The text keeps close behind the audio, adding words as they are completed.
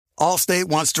Allstate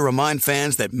wants to remind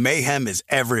fans that mayhem is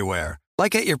everywhere,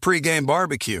 like at your pregame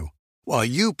barbecue. While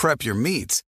you prep your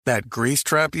meats, that grease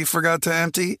trap you forgot to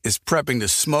empty is prepping to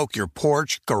smoke your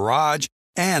porch, garage,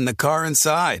 and the car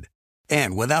inside.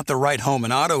 And without the right home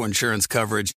and auto insurance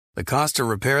coverage, the cost to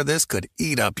repair this could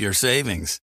eat up your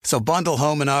savings. So bundle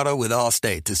home and auto with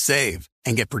Allstate to save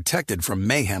and get protected from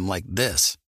mayhem like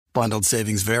this. Bundled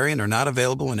savings vary and are not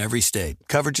available in every state.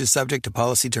 Coverage is subject to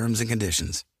policy terms and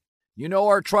conditions. You know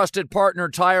our trusted partner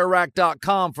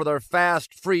TireRack.com for their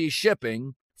fast, free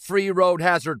shipping, free road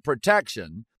hazard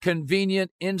protection,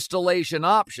 convenient installation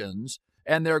options,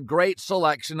 and their great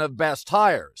selection of best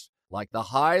tires, like the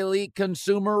highly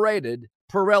consumer-rated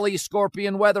Pirelli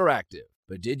Scorpion Weather Active.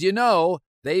 But did you know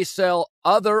they sell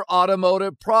other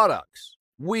automotive products?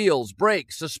 Wheels,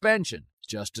 brakes, suspension,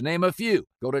 just to name a few.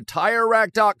 Go to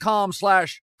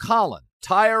TireRack.com/Colin.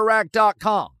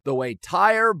 TireRack.com, the way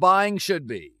tire buying should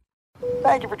be.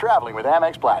 Thank you for traveling with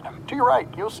Amex Platinum. To your right,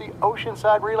 you'll see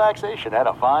oceanside relaxation at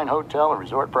a fine hotel and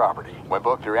resort property. When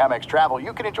booked through Amex Travel,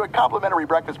 you can enjoy complimentary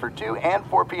breakfast for 2 and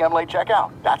 4 p.m. late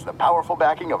checkout. That's the powerful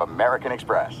backing of American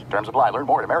Express. Terms apply. Learn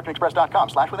more at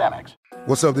americanexpress.com/withAmex.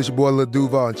 What's up? This your boy Lil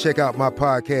Duval, and check out my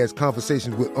podcast,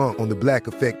 Conversations with Unc, on the Black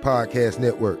Effect Podcast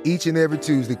Network. Each and every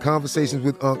Tuesday, Conversations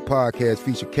with Unc podcast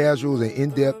feature casuals and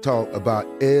in-depth talk about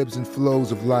ebbs and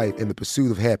flows of life and the pursuit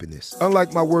of happiness.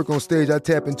 Unlike my work on stage, I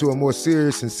tap into a more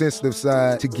serious and sensitive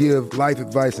side to give life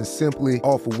advice and simply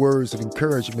offer words of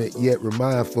encouragement, yet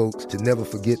remind folks to never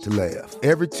forget to laugh.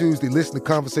 Every Tuesday, listen to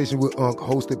Conversations with Unc,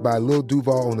 hosted by Lil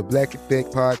Duval on the Black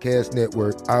Effect Podcast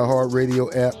Network,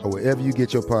 iHeartRadio app, or wherever you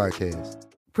get your podcasts.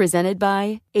 Presented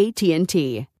by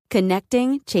AT&T.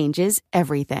 Connecting changes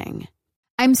everything.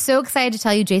 I'm so excited to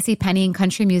tell you JCPenney and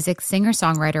country music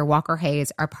singer-songwriter Walker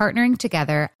Hayes are partnering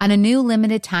together on a new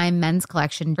limited-time men's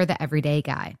collection for the everyday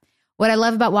guy. What I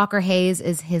love about Walker Hayes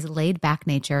is his laid-back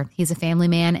nature. He's a family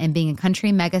man, and being a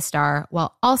country megastar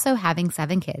while also having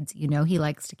 7 kids, you know he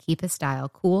likes to keep his style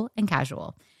cool and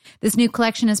casual. This new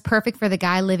collection is perfect for the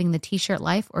guy living the t-shirt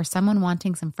life or someone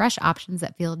wanting some fresh options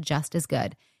that feel just as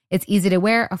good. It's easy to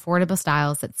wear, affordable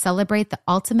styles that celebrate the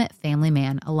ultimate family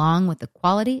man, along with the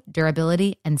quality,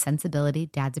 durability, and sensibility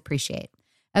dads appreciate.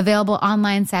 Available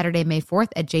online Saturday, May 4th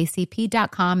at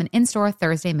jcp.com and in-store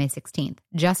Thursday, May 16th,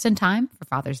 just in time for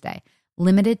Father's Day.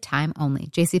 Limited time only.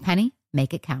 JCPenney,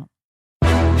 make it count.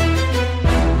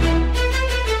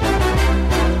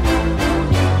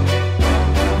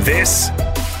 This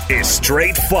is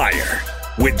Straight Fire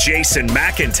with Jason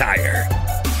McIntyre.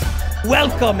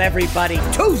 Welcome, everybody.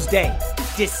 Tuesday,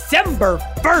 December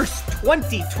 1st,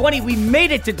 2020. We made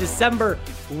it to December.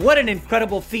 What an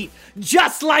incredible feat.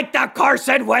 Just like the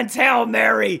Carson Wentz Hail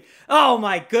Mary. Oh,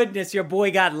 my goodness. Your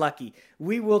boy got lucky.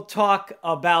 We will talk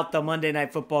about the Monday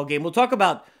Night Football game. We'll talk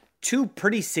about 2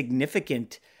 pretty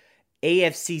significant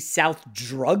AFC South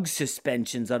drug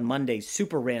suspensions on Monday.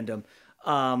 Super random.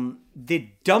 The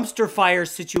dumpster fire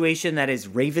situation that is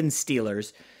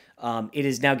Ravens-Steelers. It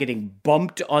is now getting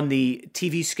bumped on the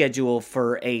TV schedule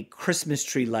for a Christmas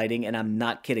tree lighting, and I'm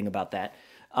not kidding about that.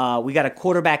 We got a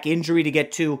quarterback injury to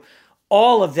get to.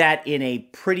 All of that in a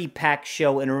pretty packed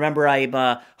show. And remember, I'm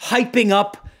hyping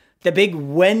up the big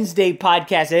Wednesday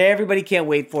podcast that everybody can't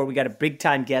wait for. We got a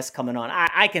big-time guest coming on.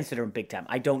 I consider him big-time.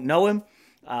 I don't know him.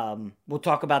 We'll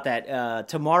talk about that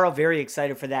tomorrow. Very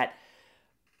excited for that.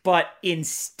 But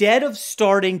instead of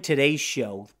starting today's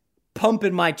show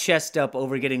pumping my chest up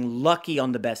over getting lucky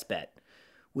on the best bet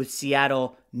with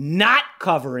Seattle not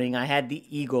covering, I had the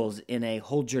Eagles in a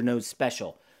hold your nose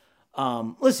special.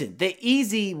 Listen, the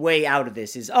easy way out of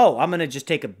this is, I'm going to just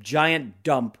take a giant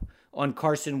dump on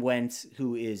Carson Wentz,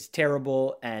 who is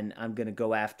terrible, and I'm going to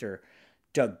go after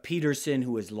Doug Peterson,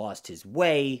 who has lost his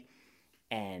way,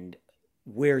 and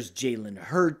where's Jalen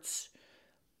Hurts?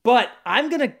 But I'm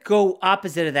going to go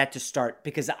opposite of that to start,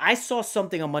 because I saw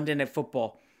something on Monday Night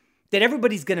Football that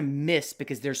everybody's going to miss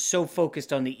because they're so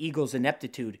focused on the Eagles'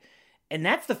 ineptitude. And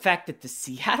that's the fact that the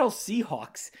Seattle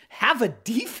Seahawks have a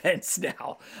defense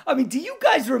now. I mean, do you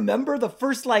guys remember the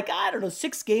first,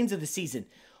 6 games of the season?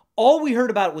 All we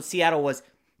heard about with Seattle was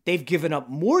they've given up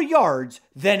more yards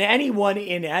than anyone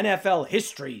in NFL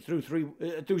history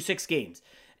through 6 games.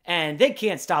 And they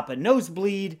can't stop a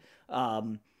nosebleed.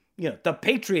 The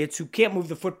Patriots, who can't move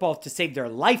the football to save their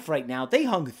life right now, they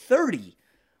hung 30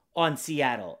 on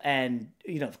Seattle. And,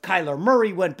 Kyler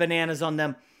Murray went bananas on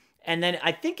them. And then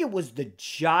I think it was the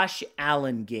Josh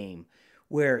Allen game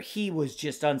where he was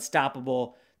just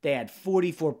unstoppable. They had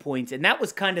 44 points. And that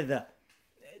was kind of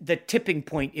the tipping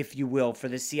point, if you will, for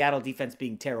the Seattle defense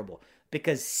being terrible.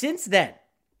 Because since then,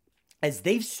 as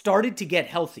they've started to get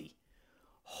healthy,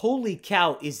 holy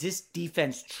cow, is this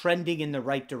defense trending in the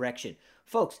right direction?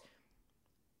 Folks,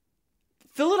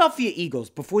 Philadelphia Eagles,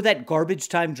 before that garbage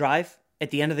time drive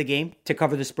at the end of the game to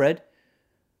cover the spread,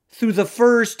 through the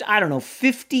first,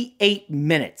 58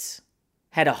 minutes,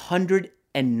 had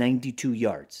 192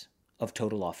 yards of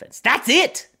total offense. That's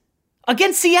it!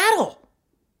 Against Seattle!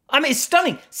 It's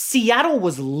stunning. Seattle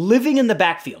was living in the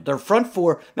backfield. Their front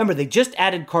four, remember, they just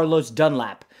added Carlos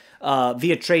Dunlap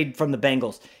via trade from the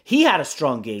Bengals. He had a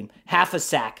strong game, half a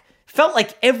sack. Felt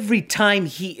like every time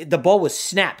the ball was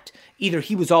snapped, either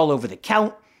he was all over the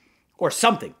count or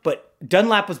something. But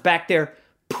Dunlap was back there.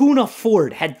 Poona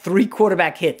Ford had 3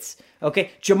 quarterback hits.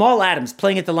 Okay, Jamal Adams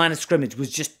playing at the line of scrimmage was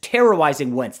just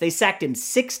terrorizing Wentz. They sacked him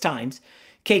 6 times.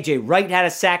 KJ Wright had a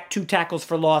sack, 2 tackles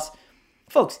for loss.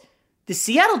 Folks, the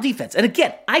Seattle defense, and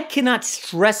again, I cannot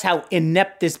stress how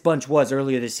inept this bunch was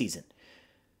earlier this season.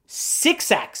 6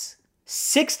 sacks,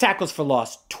 6 tackles for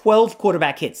loss, 12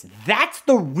 quarterback hits. That's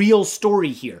the real story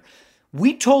here.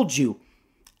 We told you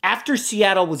after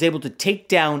Seattle was able to take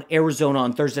down Arizona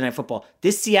on Thursday Night Football,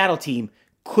 this Seattle team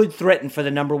could threaten for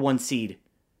the number 1 seed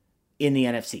in the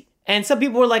NFC. And some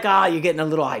people were like, you're getting a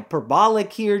little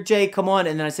hyperbolic here, Jay, come on.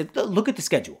 And then I said, look at the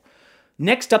schedule.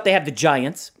 Next up, they have the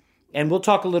Giants. And we'll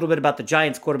talk a little bit about the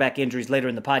Giants' quarterback injuries later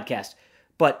in the podcast.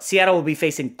 But Seattle will be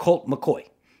facing Colt McCoy.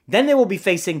 Then they will be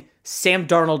facing Sam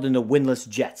Darnold and the winless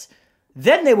Jets.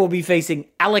 Then they will be facing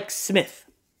Alex Smith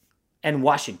and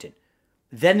Washington.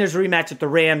 Then there's a rematch with the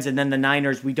Rams and then the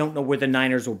Niners. We don't know where the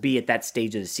Niners will be at that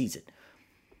stage of the season.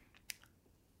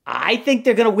 I think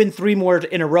they're going to win 3 more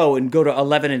in a row and go to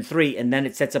 11-3, and then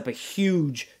it sets up a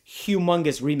huge,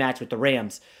 humongous rematch with the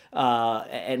Rams.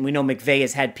 And we know McVay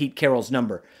has had Pete Carroll's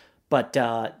number. But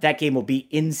that game will be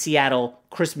in Seattle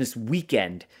Christmas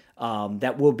weekend.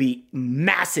 That will be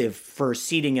massive for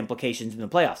seeding implications in the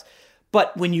playoffs.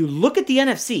 But when you look at the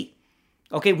NFC,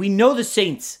 okay, we know the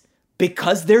Saints,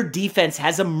 because their defense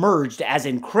has emerged as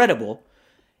incredible,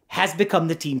 has become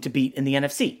the team to beat in the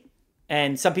NFC.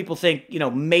 And some people think,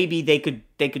 maybe they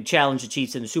could challenge the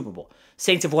Chiefs in the Super Bowl.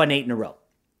 Saints have won 8 in a row.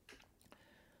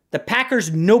 The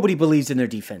Packers, nobody believes in their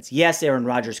defense. Yes, Aaron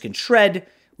Rodgers can shred.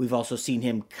 We've also seen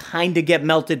him kind of get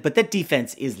melted, but that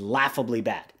defense is laughably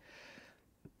bad.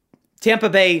 Tampa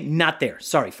Bay, not there.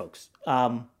 Sorry, folks.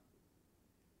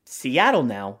 Seattle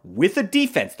now, with a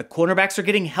defense, the cornerbacks are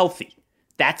getting healthy.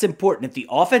 That's important. If the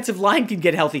offensive line can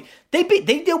get healthy, they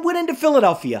went into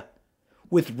Philadelphia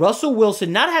with Russell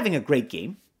Wilson not having a great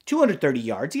game, 230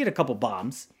 yards. He had a couple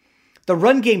bombs. The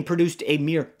run game produced a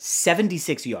mere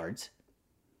 76 yards.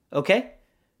 Okay?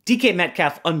 DK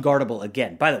Metcalf unguardable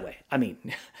again. By the way,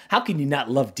 how can you not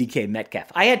love DK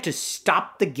Metcalf? I had to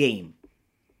stop the game,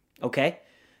 okay?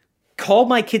 Call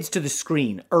my kids to the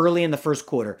screen early in the first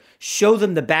quarter, show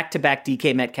them the back-to-back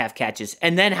DK Metcalf catches,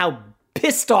 and then how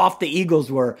pissed off the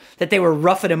Eagles were that they were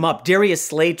roughing him up. Darius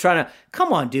Slade trying to,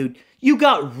 come on, dude. You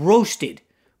got roasted.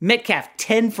 Metcalf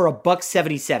 10 for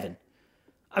 $177.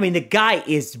 The guy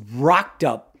is rocked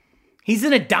up. He's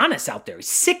an Adonis out there.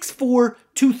 6'4",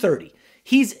 230.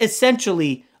 He's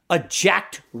essentially a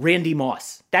jacked Randy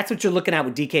Moss. That's what you're looking at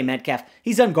with DK Metcalf.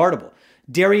 He's unguardable.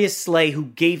 Darius Slay,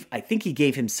 I think he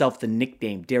gave himself the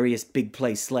nickname Darius Big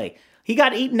Play Slay. He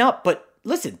got eaten up, but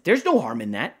listen, there's no harm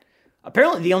in that.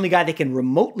 Apparently the only guy that can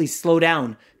remotely slow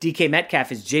down DK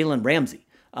Metcalf is Jalen Ramsey.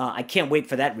 I can't wait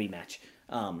for that rematch.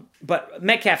 But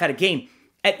Metcalf had a game.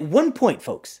 At one point,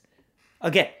 folks,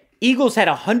 again, Eagles had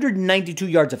 192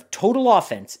 yards of total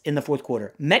offense in the fourth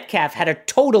quarter. Metcalf had a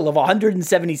total of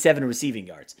 177 receiving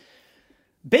yards.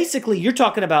 Basically, you're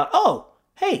talking about,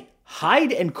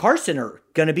 Hyde and Carson are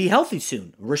going to be healthy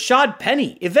soon. Rashad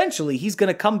Penny, eventually, he's going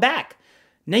to come back.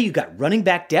 Now you got running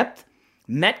back depth.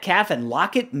 Metcalf and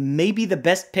Lockett may be the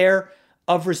best pair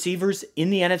of receivers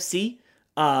in the NFC.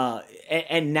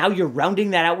 And now you're rounding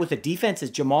that out with a defense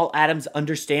as Jamal Adams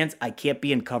understands I can't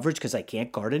be in coverage because I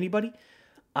can't guard anybody.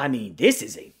 This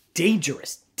is a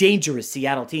dangerous, dangerous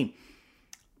Seattle team.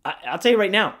 I'll tell you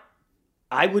right now,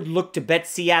 I would look to bet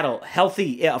Seattle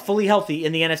fully healthy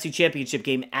in the NFC Championship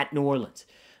game at New Orleans.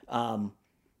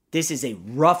 This is a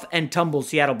rough and tumble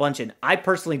Seattle bunch, and I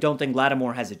personally don't think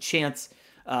Lattimore has a chance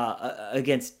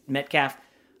against Metcalf.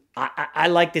 I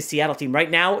like the Seattle team.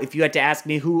 Right now, if you had to ask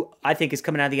me who I think is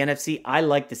coming out of the NFC, I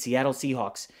like the Seattle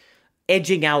Seahawks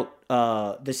edging out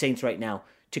the Saints right now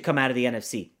to come out of the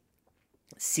NFC.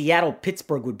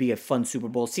 Seattle-Pittsburgh would be a fun Super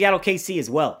Bowl. Seattle-KC as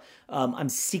well. I'm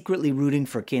secretly rooting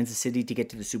for Kansas City to get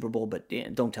to the Super Bowl, but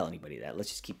don't tell anybody that. Let's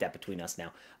just keep that between us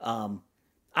now.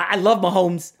 I love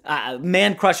Mahomes.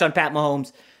 Man crush on Pat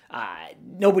Mahomes.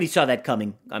 Nobody saw that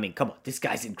coming. Come on. This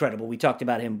guy's incredible. We talked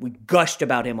about him. We gushed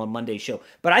about him on Monday's show.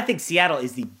 But I think Seattle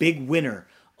is the big winner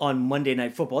on Monday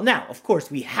Night Football. Now, of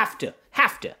course, we have to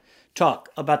talk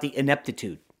about the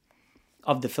ineptitude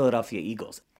of the Philadelphia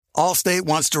Eagles. Allstate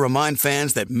wants to remind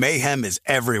fans that mayhem is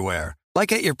everywhere,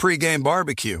 like at your pregame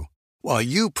barbecue. While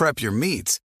you prep your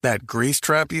meats, that grease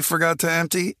trap you forgot to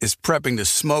empty is prepping to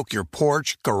smoke your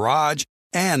porch, garage,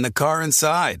 and the car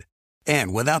inside.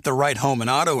 And without the right home and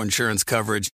auto insurance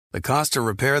coverage, the cost to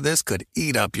repair this could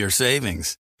eat up your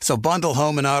savings. So bundle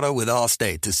home and auto with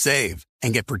Allstate to save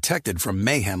and get protected from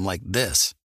mayhem like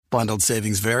this. Bundled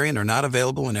savings vary and are not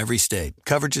available in every state.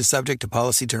 Coverage is subject to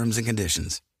policy terms and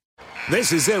conditions.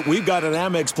 This is it. We've got an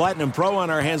Amex Platinum Pro on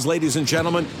our hands, ladies and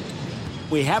gentlemen.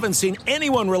 We haven't seen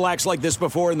anyone relax like this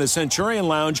before in the Centurion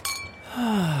Lounge.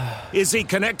 Is he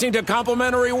connecting to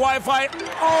complimentary Wi-Fi?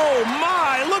 Oh,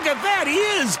 my. Look at that. He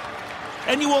is.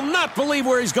 And you will not believe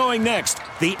where he's going next.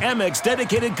 The Amex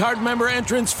dedicated card member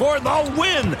entrance for the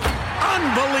win.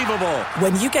 Unbelievable.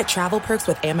 When you get travel perks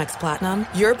with Amex Platinum,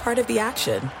 you're part of the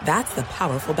action. That's the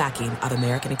powerful backing of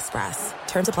American Express.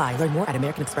 Terms apply. Learn more at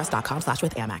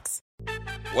americanexpress.com/withAmex.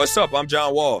 What's up? I'm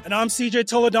John Wall. And I'm CJ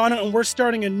Toledano, and we're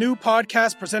starting a new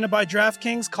podcast presented by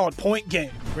DraftKings called Point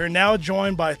Game. We're now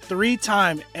joined by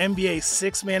three-time NBA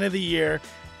Sixth Man of the Year,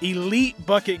 elite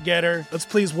bucket getter. Let's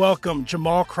please welcome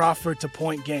Jamal Crawford to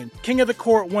Point Game. King of the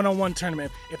Court one-on-one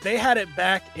tournament. If they had it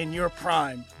back in your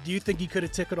prime, do you think you could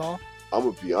have took it all? I'm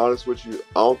going to be honest with you.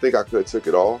 I don't think I could have took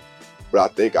it all, but I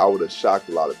think I would have shocked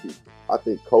a lot of people. I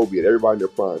think Kobe and everybody in their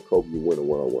prime, Kobe would win a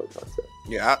one-on-one contest.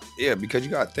 Yeah, because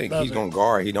you got to think. He's going to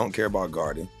guard. He don't care about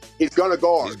guarding. He's going to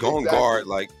guard. He's going to guard.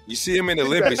 Like, you see him in the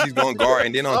Olympics, he's going to guard.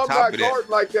 And then on top of that. I'm not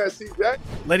guarding like that, CJ.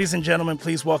 Ladies and gentlemen,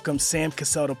 please welcome Sam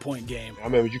Cassell to Point Game. I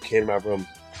remember you came out from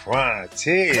prime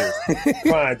 10.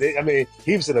 I mean,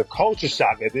 he was in a culture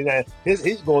shock. And then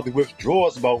he's going through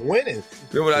withdrawals about winning.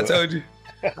 Remember what I told you?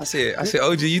 I said,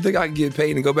 OG, you think I can get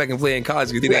paid and go back and play in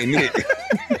college because it ain't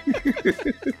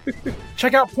it?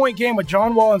 Check out Point Game with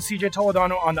John Wall and CJ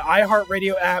Toledano on the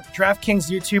iHeartRadio app, DraftKings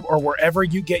YouTube, or wherever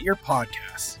you get your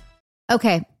podcasts.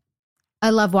 Okay. I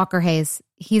love Walker Hayes.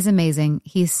 He's amazing.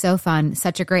 He's so fun,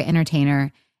 such a great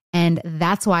entertainer. And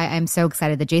that's why I'm so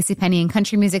excited that JCPenney and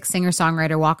country music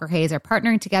singer-songwriter Walker Hayes are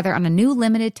partnering together on a new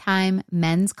limited-time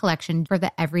men's collection for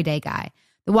the everyday guy.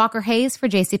 The Walker Hayes for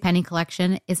JCPenney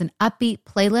collection is an upbeat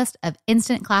playlist of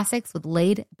instant classics with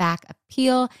laid-back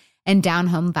appeal and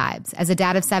down-home vibes. As a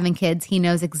dad of 7 kids, he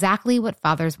knows exactly what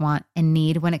fathers want and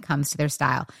need when it comes to their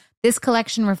style. This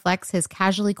collection reflects his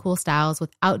casually cool styles with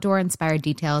outdoor-inspired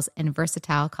details and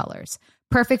versatile colors.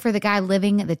 Perfect for the guy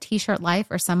living the t-shirt life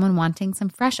or someone wanting some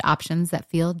fresh options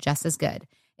that feel just as good.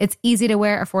 It's easy to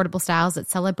wear, affordable styles that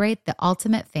celebrate the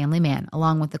ultimate family man,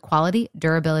 along with the quality,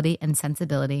 durability, and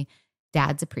sensibility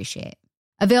dads appreciate.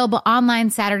 Available online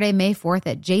Saturday, May 4th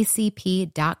at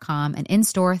jcp.com and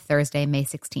in-store Thursday, May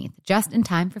 16th, just in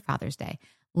time for Father's Day.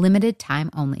 Limited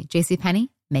time only. JCPenney,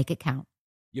 make it count.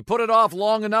 You put it off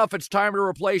long enough, it's time to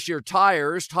replace your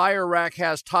tires. Tire Rack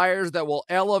has tires that will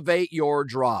elevate your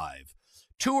drive.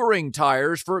 Touring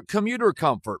tires for commuter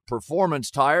comfort,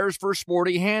 performance tires for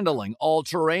sporty handling,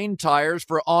 all-terrain tires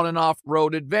for on- and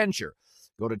off-road adventure.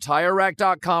 Go to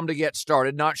TireRack.com to get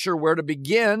started. Not sure where to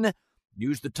begin?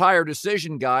 Use the Tire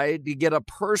Decision Guide to get a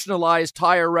personalized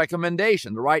tire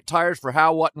recommendation, the right tires for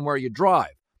how, what, and where you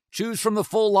drive. Choose from the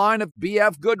full line of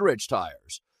BF Goodrich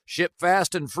tires. Ship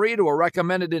fast and free to a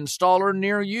recommended installer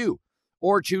near you.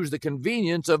 Or choose the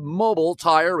convenience of mobile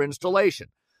tire installation.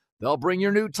 They'll bring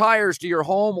your new tires to your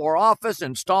home or office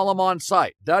and install them on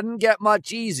site. Doesn't get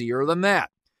much easier than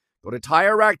that. Go to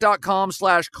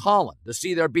TireRack.com/Colin to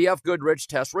see their BF Goodrich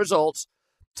test results,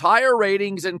 tire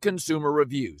ratings, and consumer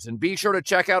reviews. And be sure to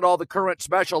check out all the current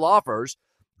special offers.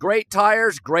 Great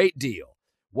tires, great deal.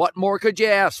 What more could you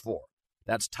ask for?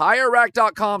 That's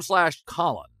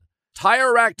TireRack.com/Colin.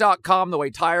 TireRack.com, the way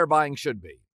tire buying should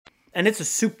be. And it's a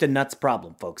soup to nuts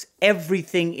problem, folks.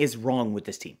 Everything is wrong with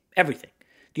this team. Everything.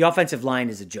 The offensive line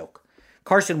is a joke.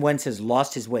 Carson Wentz has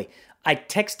lost his way. I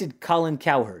texted Colin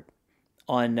Cowherd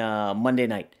on Monday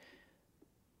night.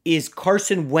 Is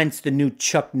Carson Wentz the new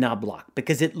Chuck Knobloch?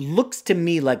 Because it looks to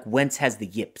me like Wentz has the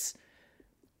yips.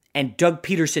 And Doug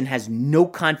Peterson has no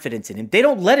confidence in him. They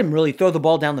don't let him really throw the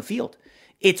ball down the field.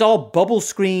 It's all bubble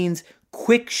screens,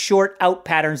 quick, short out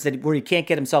patterns where he can't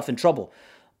get himself in trouble.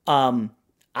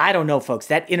 I don't know, folks.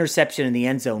 That interception in the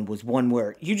end zone was one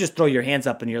where you just throw your hands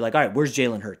up and you're like, all right, where's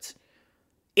Jalen Hurts?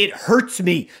 It hurts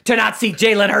me to not see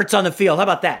Jalen Hurts on the field. How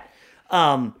about that?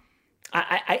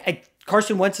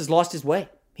 Carson Wentz has lost his way.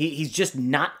 He's just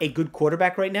not a good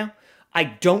quarterback right now. I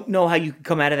don't know how you can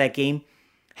come out of that game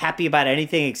happy about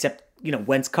anything except,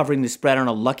 Wentz covering the spread on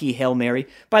a lucky Hail Mary.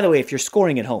 By the way, if you're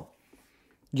scoring at home,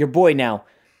 your boy now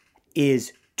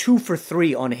is 2 for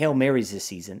 3 on Hail Marys this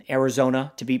season.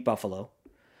 Arizona to beat Buffalo.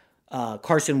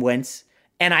 Carson Wentz.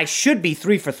 And I should be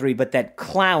 3 for 3, but that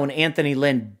clown Anthony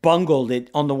Lynn bungled it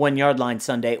on the 1 yard line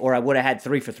Sunday, or I would have had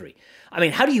 3 for 3. I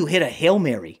mean, how do you hit a Hail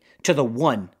Mary to the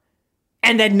 1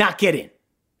 and then not get in?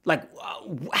 Like,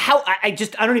 how? I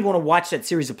don't even want to watch that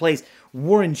series of plays.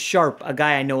 Warren Sharp, a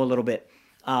guy I know a little bit,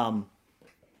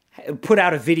 put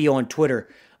out a video on Twitter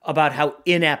about how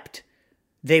inept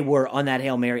they were on that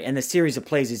Hail Mary, and the series of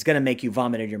plays is going to make you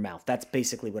vomit in your mouth. That's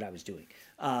basically what I was doing.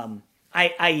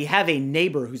 I have a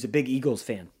neighbor who's a big Eagles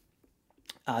fan.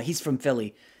 He's from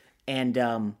Philly,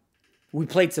 and we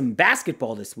played some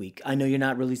basketball this week. I know you're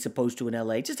not really supposed to in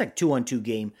LA, just like 2-on-2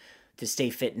 game to stay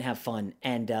fit and have fun.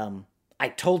 And I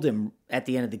told him at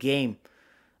the end of the game,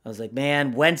 I was like,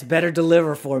 man, Wentz better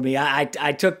deliver for me. I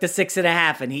took the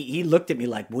 6.5, and he looked at me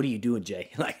like, what are you doing, Jay?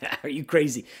 Like, are you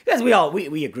crazy? Because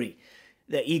we agree.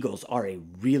 The Eagles are a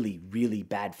really, really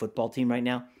bad football team right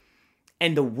now.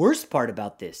 And the worst part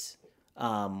about this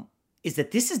is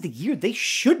that this is the year they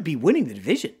should be winning the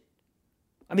division.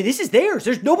 I mean, this is theirs.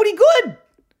 There's nobody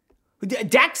good.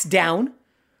 Dak's down.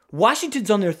 Washington's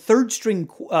on their third-string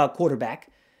quarterback.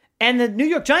 And the New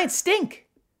York Giants stink.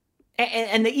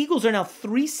 And the Eagles are now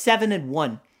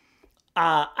 3-7-1.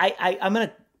 I'm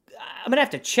gonna have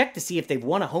to check to see if they've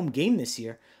won a home game this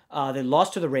year. They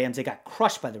lost to the Rams. They got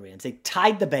crushed by the Rams. They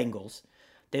tied the Bengals.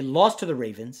 They lost to the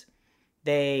Ravens.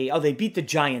 They beat the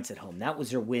Giants at home. That was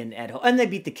their win at home. And they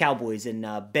beat the Cowboys and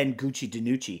Ben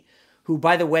DiNucci, who,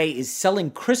 by the way, is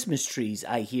selling Christmas trees,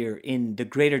 I hear, in the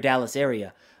greater Dallas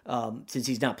area. Since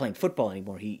he's not playing football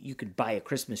anymore, you could buy a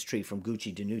Christmas tree from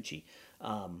Gucci DiNucci.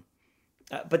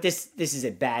 But this is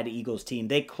a bad Eagles team.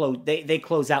 They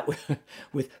close out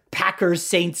with Packers,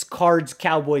 Saints, Cards,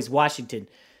 Cowboys, Washington.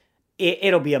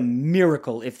 It'll be a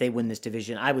miracle if they win this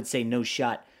division. I would say no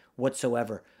shot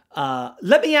whatsoever.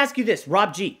 Let me ask you this,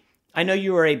 Rob G. I know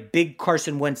you are a big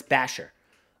Carson Wentz basher.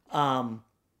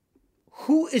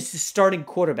 Who is the starting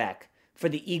quarterback for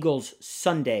the Eagles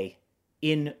Sunday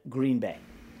in Green Bay?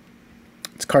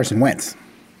 It's Carson Wentz.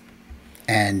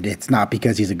 And it's not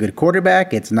because he's a good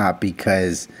quarterback. It's not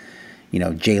because,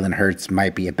 Jalen Hurts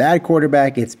might be a bad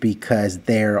quarterback. It's because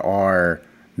there are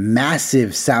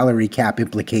massive salary cap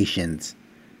implications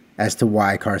as to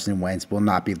why Carson Wentz will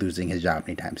not be losing his job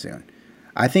anytime soon.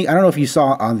 I don't know if you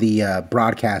saw on the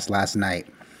broadcast last night,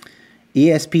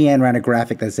 ESPN ran a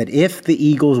graphic that said if the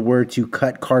Eagles were to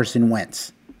cut Carson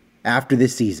Wentz after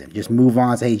this season, just move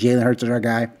on, say, hey, Jalen Hurts is our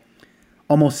guy,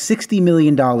 almost $60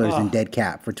 million in dead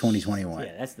cap for 2021.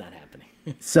 Yeah, that's not happening.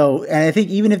 So, and I think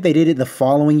even if they did it the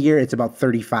following year, it's about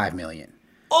 $35 million.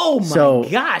 Oh my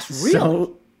gosh, really?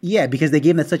 So, yeah, because they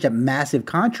gave him such a massive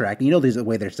contract. There's a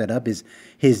way they're set up is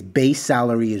his base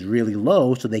salary is really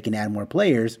low so they can add more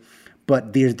players.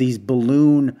 But there's these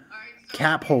balloon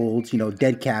cap holds,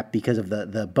 dead cap because of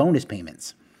the bonus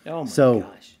payments. Oh my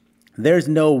gosh. There's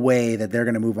no way that they're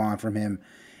going to move on from him.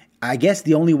 I guess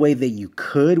the only way that you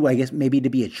could, maybe to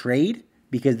be a trade,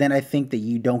 because then I think that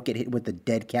you don't get hit with the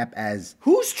dead cap as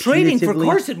who's trading for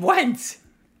Carson Wentz?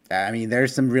 I mean,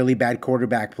 there's some really bad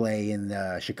quarterback play in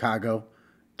Chicago,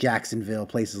 Jacksonville,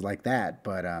 places like that.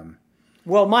 But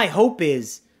well, my hope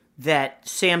is that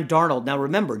Sam Darnold. Now,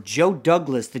 remember, Joe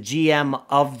Douglas, the GM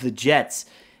of the Jets,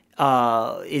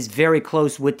 is very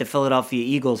close with the Philadelphia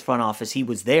Eagles front office. He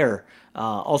was there.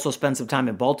 Also spent some time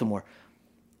in Baltimore.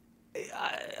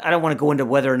 I don't want to go into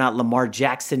whether or not Lamar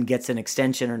Jackson gets an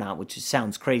extension or not, which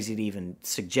sounds crazy to even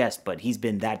suggest, but he's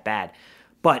been that bad.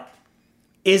 But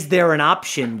is there an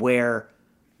option where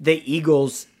the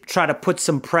Eagles try to put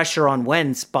some pressure on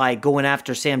Wentz by going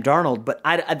after Sam Darnold? But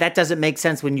that doesn't make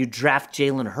sense when you draft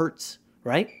Jalen Hurts,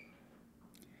 right?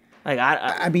 Like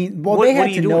they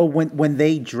had to know when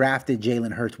they drafted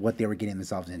Jalen Hurts what they were getting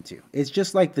themselves into. It's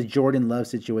just like the Jordan Love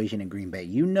situation in Green Bay.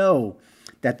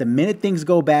 That the minute things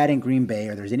go bad in Green Bay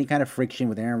or there's any kind of friction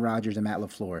with Aaron Rodgers and Matt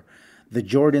LaFleur, the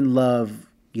Jordan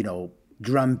Love,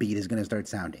 drum beat is going to start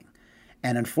sounding.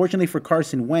 And unfortunately for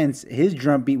Carson Wentz, his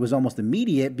drum beat was almost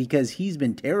immediate because he's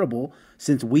been terrible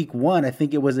since week 1. I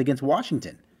think it was against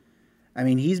Washington. I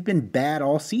mean, he's been bad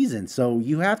all season. So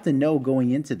you have to know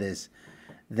going into this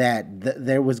that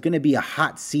there was going to be a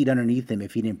hot seat underneath him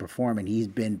if he didn't perform, and he's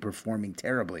been performing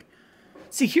terribly.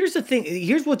 See, here's the thing.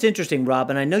 Here's what's interesting, Rob,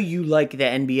 and I know you like the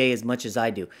NBA as much as I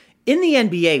do. In the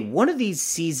NBA,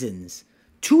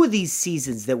 two of these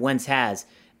seasons that Wentz has,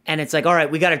 and it's like, all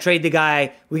right, we got to trade the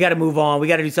guy. We got to move on. We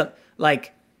got to do something.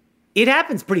 Like, it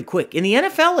happens pretty quick. In the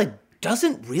NFL, it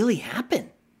doesn't really happen.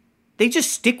 They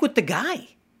just stick with the guy.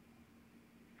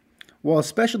 Well,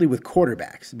 especially with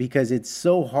quarterbacks, because it's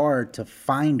so hard to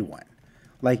find one.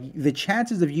 Like, the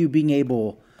chances of you being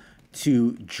able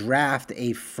to draft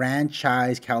a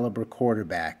franchise caliber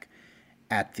quarterback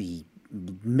at the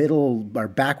middle or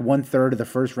back 1/3 of the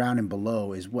first round and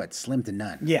below is slim to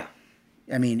none. Yeah.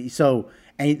 I mean, so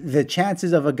and the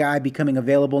chances of a guy becoming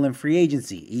available in free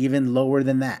agency, even lower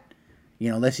than that,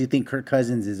 unless you think Kirk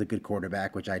Cousins is a good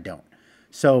quarterback, which I don't.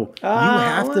 So you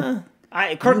have to.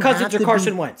 Kirk Cousins or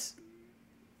Carson Wentz?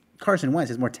 Carson Wentz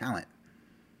has more talent.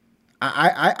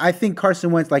 I think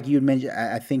Carson Wentz, like you had mentioned,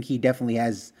 I think he definitely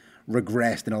has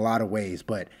regressed in a lot of ways,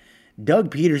 but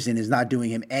Doug Peterson is not doing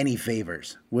him any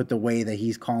favors with the way that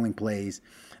he's calling plays.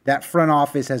 That front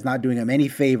office has not doing him any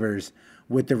favors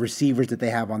with the receivers that they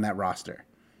have on that roster.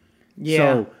 Yeah.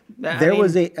 So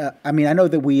I know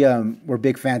that we're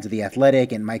big fans of The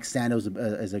Athletic, and Mike Sandoz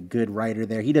is a good writer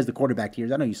there. He does the quarterback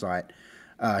tiers. I know you saw it.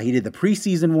 He did the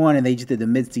preseason one, and they just did the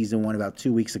midseason one about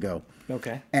 2 weeks ago.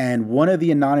 Okay. And one of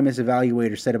the anonymous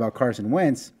evaluators said about Carson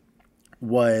Wentz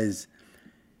was,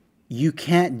 you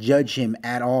can't judge him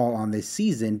at all on this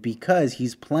season because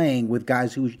he's playing with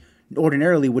guys who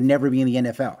ordinarily would never be in the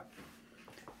NFL.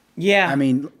 Yeah. I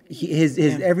mean, his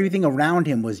everything around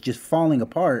him was just falling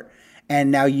apart.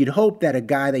 And now you'd hope that a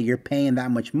guy that you're paying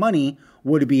that much money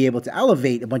would be able to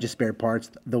elevate a bunch of spare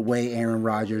parts the way Aaron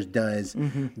Rodgers does,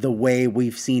 the way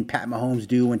we've seen Pat Mahomes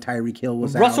do when Tyreek Hill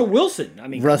was out. Russell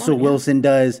Wilson. Russell Wilson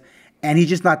does. And he's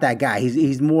just not that guy.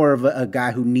 He's more of a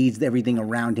guy who needs everything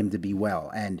around him to be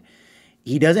well. And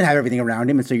he doesn't have everything around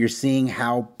him. And so you're seeing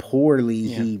how poorly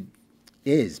he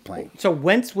is playing. So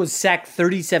Wentz was sacked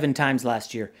 37 times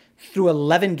last year. Through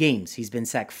 11 games, he's been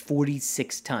sacked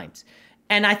 46 times.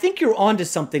 And I think you're onto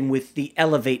something with the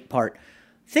elevate part.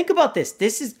 Think about this.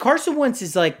 Carson Wentz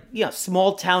is like,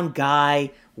 small town guy,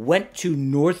 went to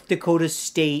North Dakota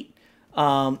State.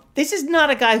 This is not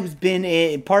a guy who's been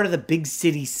a part of the big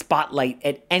city spotlight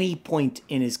at any point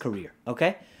in his career.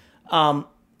 Okay. You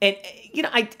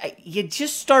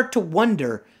just start to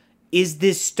wonder, is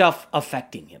this stuff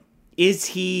affecting him? Is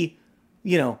he,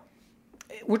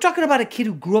 we're talking about a kid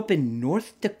who grew up in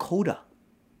North Dakota.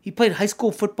 He played high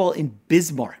school football in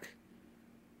Bismarck.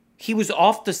 He was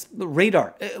off the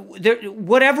radar.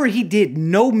 Whatever he did,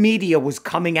 no media was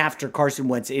coming after Carson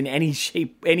Wentz in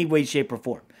any way, shape, or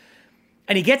form.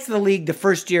 And he gets to the league the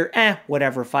first year,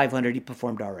 whatever, 500. He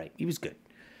performed all right. He was good.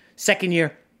 Second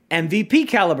year, MVP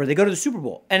caliber. They go to the Super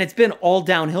Bowl. And it's been all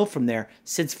downhill from there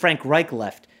since Frank Reich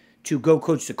left to go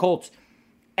coach the Colts.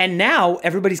 And now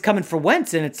everybody's coming for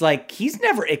Wentz, and it's like he's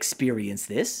never experienced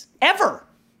this, ever,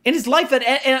 in his life at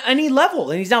any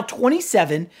level. And he's now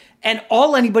 27, and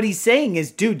all anybody's saying is,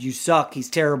 dude, you suck. He's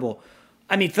terrible.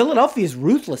 I mean, Philadelphia is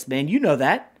ruthless, man. You know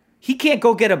that. He can't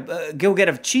go get a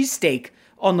cheesesteak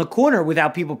on the corner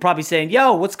without people probably saying,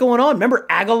 yo, what's going on? Remember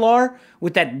Aguilar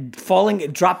with that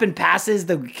dropping passes,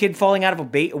 the kid falling out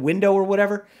of a window or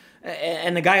whatever?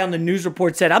 And the guy on the news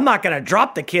report said, I'm not going to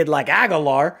drop the kid like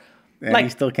Aguilar. And he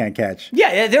still can't catch.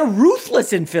 Yeah, they're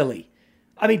ruthless in Philly.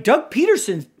 I mean, Doug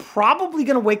Peterson's probably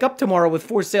going to wake up tomorrow with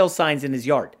 4 sale signs in his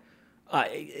yard.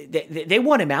 They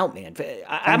want him out, man.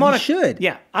 Should.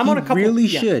 Yeah, I'm on a couple. Really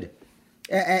should.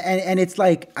 And it's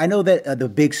like, I know that the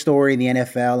big story in the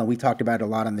NFL, and we talked about it a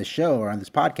lot on this show or on this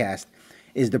podcast,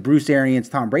 is the Bruce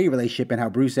Arians-Tom Brady relationship, and how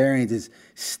Bruce Arians is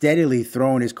steadily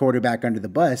throwing his quarterback under the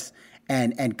bus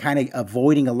and kind of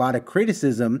avoiding a lot of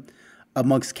criticism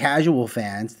amongst casual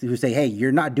fans who say, hey,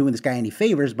 you're not doing this guy any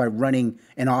favors by running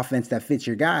an offense that fits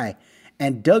your guy.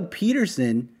 And Doug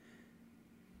Peterson,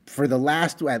 for the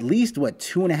last at least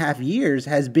 2.5 years,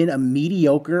 has been a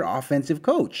mediocre offensive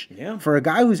coach. Yeah. For a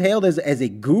guy who's hailed as a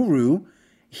guru,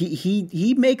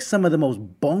 he makes some of the most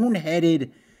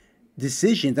boneheaded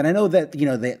decisions. And I know that, the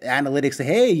analytics say,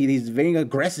 hey, he's very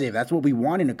aggressive. That's what we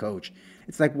want in a coach.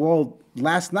 It's like, well,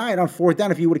 last night on 4th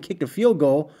down, if you would have kicked a field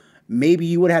goal, maybe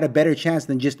you would have had a better chance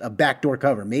than just a backdoor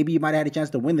cover. Maybe you might have had a chance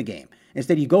to win the game.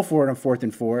 Instead, you go for it on 4th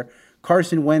and 4.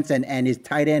 Carson Wentz and his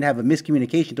tight end have a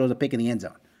miscommunication, throws a pick in the end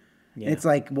zone. Yeah. And it's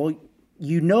like, well,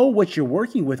 you know what you're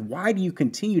working with. Why do you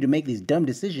continue to make these dumb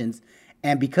decisions?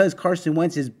 And because Carson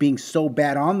Wentz is being so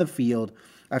bad on the field,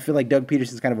 I feel like Doug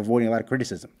Peterson's kind of avoiding a lot of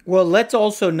criticism. Well, let's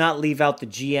also not leave out the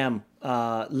GM.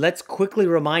 Let's quickly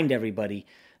remind everybody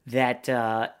that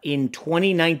in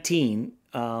 2019,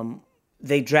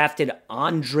 they drafted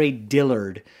Andre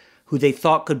Dillard, who they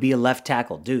thought could be a left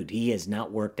tackle. Dude, he has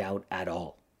not worked out at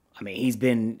all. I mean, he's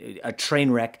been a train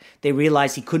wreck. They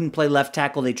realized he couldn't play left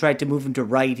tackle. They tried to move him to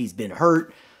right. He's been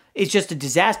hurt. It's just a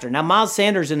disaster. Now, Miles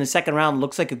Sanders in the second round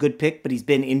looks like a good pick, but he's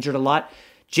been injured a lot.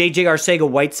 J.J.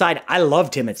 Arcega-Whiteside, I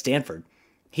loved him at Stanford.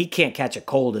 He can't catch a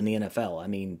cold in the NFL. I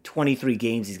mean, 23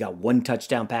 games, he's got 1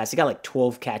 touchdown pass. He got like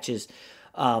 12 catches.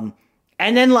 And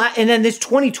then this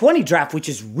 2020 draft, which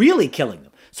is really killing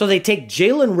them. So they take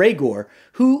Jalen Reagor,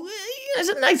 who is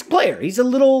a nice player. He's a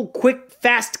little quick,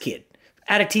 fast kid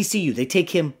out of TCU. They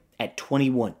take him at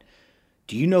 21.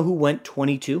 Do you know who went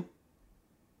 22?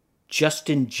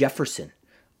 Justin Jefferson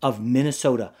of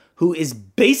Minnesota, who is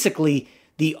basically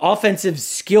the offensive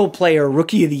skill player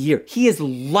rookie of the year. He is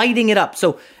lighting it up.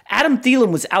 So Adam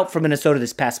Thielen was out for Minnesota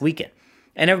this past weekend.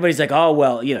 And everybody's like, oh,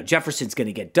 well, Jefferson's going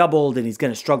to get doubled and he's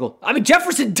going to struggle. I mean,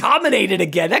 Jefferson dominated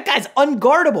again. That guy's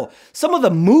unguardable. Some of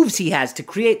the moves he has to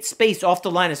create space off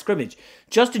the line of scrimmage.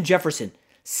 Justin Jefferson,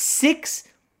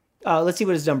 let's see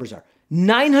what his numbers are.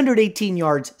 918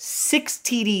 yards, 6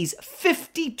 TDs,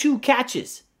 52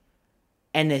 catches.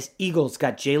 And the Eagles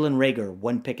got Jalen Reagor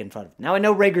 1 pick in front of him. Now, I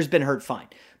know Rager's been hurt fine,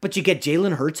 but you get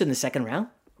Jalen Hurts in the second round?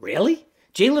 Really?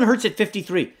 Jalen Hurts at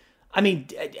 53. I mean,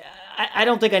 I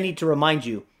don't think I need to remind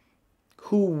you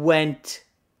who went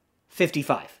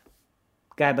 55.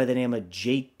 Guy by the name of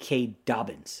J.K.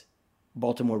 Dobbins,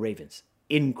 Baltimore Ravens.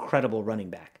 Incredible running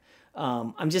back.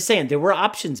 I'm just saying, there were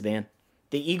options, man.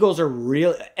 The Eagles are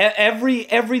real. Every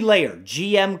layer,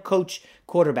 GM, coach,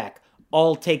 quarterback,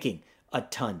 all taking a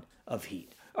ton of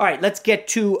heat. All right, let's get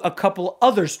to a couple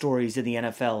other stories in the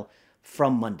NFL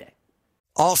from Monday.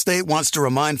 Allstate wants to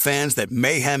remind fans that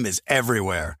mayhem is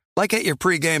everywhere, like at your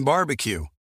pregame barbecue.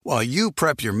 While you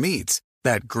prep your meats,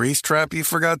 that grease trap you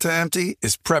forgot to empty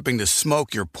is prepping to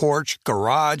smoke your porch,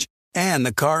 garage, and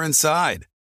the car inside.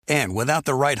 And without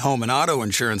the right home and auto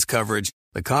insurance coverage,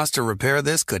 the cost to repair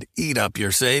this could eat up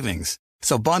your savings.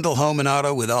 So bundle home and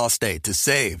auto with Allstate to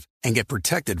save and get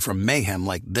protected from mayhem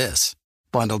like this.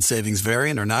 Bundled savings vary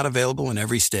and are not available in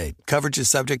every state. Coverage is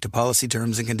subject to policy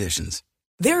terms and conditions.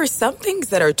 There are some things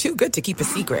that are too good to keep a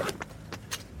secret.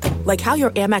 Like how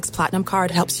your Amex Platinum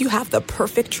card helps you have the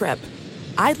perfect trip.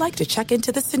 I'd like to check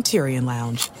into the Centurion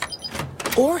Lounge.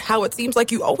 Or how it seems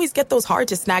like you always get those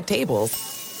hard-to-snag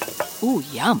tables. Ooh,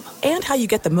 yum. And how you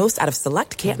get the most out of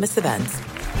select can't-miss events.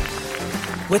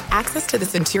 With access to the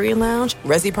Centurion Lounge,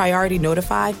 Resi Priority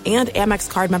Notified, and Amex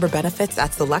card member benefits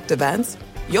at select events,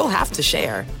 you'll have to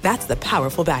share. That's the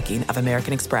powerful backing of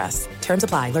American Express. Terms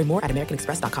apply. Learn more at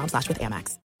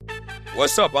americanexpress.com/withAmex.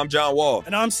 What's up? I'm John Wall.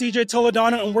 And I'm CJ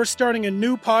Toledano, and we're starting a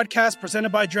new podcast presented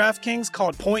by DraftKings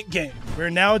called Point Game. We're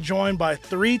now joined by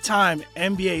 3-time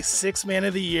NBA Sixth Man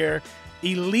of the Year,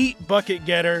 elite bucket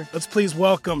getter. Let's please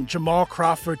welcome Jamal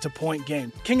Crawford to Point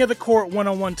Game. King of the Court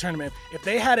one-on-one tournament. If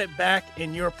they had it back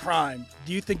in your prime,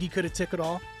 do you think you could have took it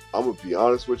all? I'm going to be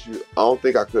honest with you. I don't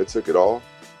think I could have took it all,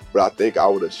 but I think I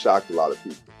would have shocked a lot of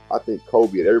people. I think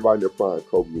Kobe and everybody in their prime,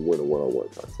 Kobe would win a one-on-one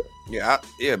contest.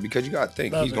 Yeah, because you got to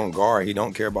think. He's going to guard. He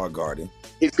don't care about guarding.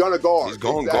 He's going to guard. He's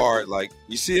going to guard. Like,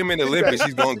 you see him in the Olympics,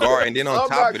 he's going to guard. And then on top of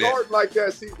that. I'm not guarding like that,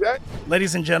 CJ.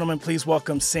 Ladies and gentlemen, please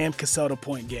welcome Sam Cassell to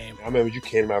Point Game. I remember you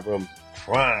came to my room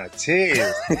crying,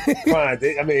 tears.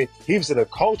 Crying. I mean, he was in a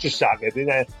culture shock. And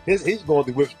then he's going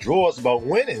through withdrawals about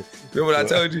winning. Remember what I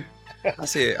told you? I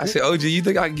said, OG, you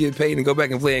think I can get paid and go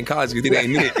back and play in college because it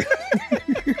ain't it?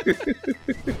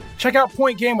 Check out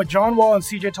Point Game with John Wall and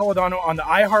CJ Toledano on the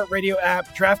iHeartRadio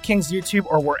app, DraftKings YouTube,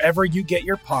 or wherever you get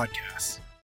your podcasts.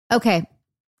 Okay.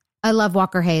 I love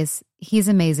Walker Hayes. He's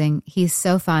amazing. He's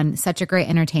so fun, such a great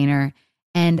entertainer.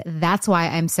 And that's why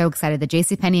I'm so excited that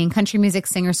JCPenney and country music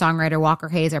singer-songwriter Walker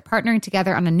Hayes are partnering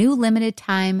together on a new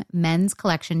limited-time men's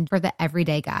collection for the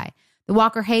everyday guy. The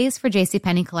Walker Hayes for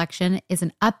JCPenney collection is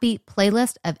an upbeat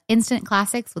playlist of instant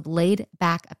classics with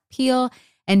laid-back appeal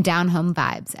and down-home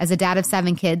vibes. As a dad of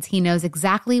 7 kids, he knows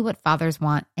exactly what fathers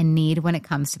want and need when it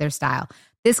comes to their style.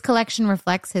 This collection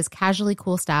reflects his casually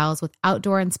cool styles with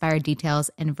outdoor-inspired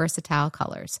details and versatile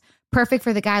colors. Perfect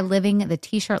for the guy living the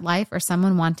t-shirt life or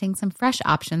someone wanting some fresh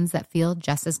options that feel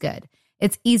just as good.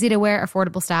 It's easy to wear,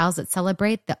 affordable styles that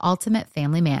celebrate the ultimate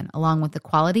family man, along with the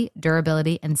quality,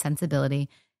 durability, and sensibility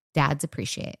dads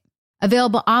appreciate.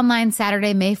 Available online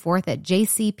Saturday, May 4th at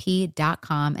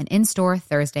jcp.com and in-store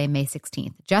Thursday, May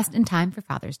 16th, just in time for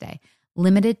Father's Day.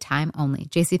 Limited time only.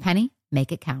 JCPenney,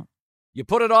 make it count. You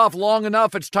put it off long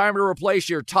enough, it's time to replace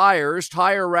your tires.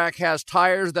 Tire Rack has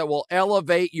tires that will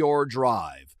elevate your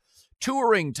drive.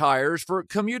 Touring tires for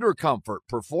commuter comfort,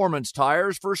 performance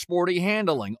tires for sporty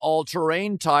handling,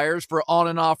 all-terrain tires for on-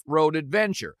 and off-road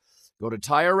adventure. Go to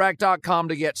TireRack.com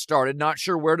to get started. Not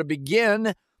sure where to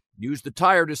begin? Use the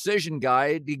Tire Decision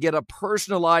Guide to get a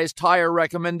personalized tire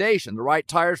recommendation, the right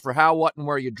tires for how, what, and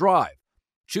where you drive.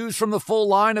 Choose from the full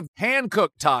line of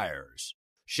hand-cooked tires.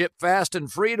 Ship fast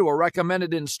and free to a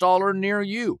recommended installer near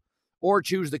you. Or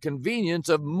choose the convenience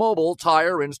of mobile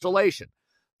tire installation.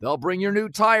 They'll bring your new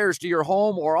tires to your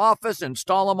home or office and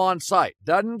install them on site.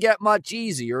 Doesn't get much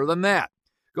easier than that.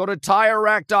 Go to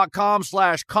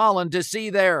TireRack.com/Colin to see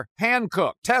their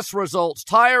hand-cooked test results,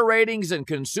 tire ratings, and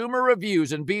consumer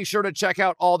reviews, and be sure to check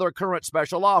out all their current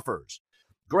special offers.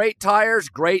 Great tires,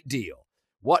 great deal.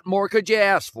 What more could you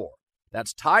ask for?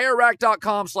 That's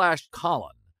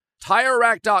TireRack.com/Colin.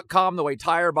 TireRack.com, the way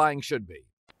tire buying should be.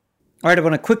 All right, I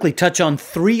want to quickly touch on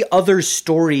 3 other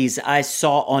stories I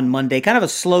saw on Monday. Kind of a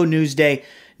slow news day.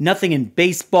 Nothing in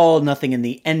baseball, nothing in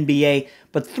the NBA,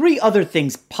 but 3 other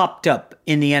things popped up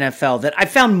in the NFL that I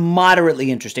found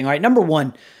moderately interesting. All right, number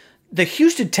 1, the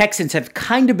Houston Texans have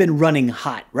kind of been running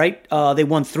hot, right? They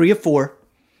won 3 of 4,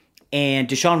 and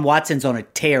Deshaun Watson's on a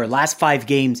tear. Last 5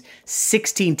 games,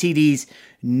 16 TDs,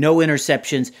 no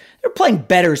interceptions. They're playing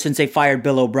better since they fired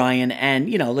Bill O'Brien, and,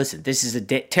 listen, this is a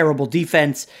terrible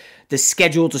defense. The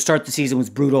schedule to start the season was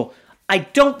brutal. I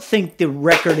don't think the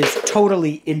record is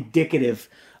totally indicative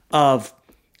of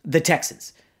the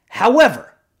Texans.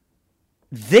 However,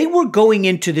 they were going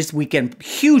into this weekend,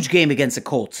 huge game against the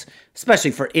Colts,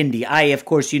 especially for Indy. Of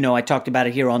course, I talked about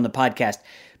it here on the podcast.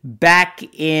 Back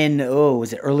in,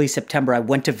 was it early September, I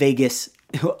went to Vegas,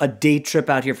 a day trip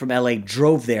out here from LA,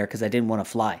 drove there because I didn't want to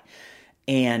fly,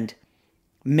 and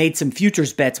made some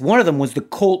futures bets. One of them was the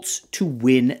Colts to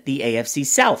win the AFC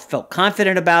South. Felt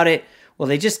confident about it. Well,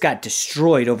 they just got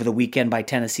destroyed over the weekend by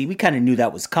Tennessee. We kind of knew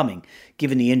that was coming,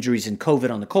 given the injuries and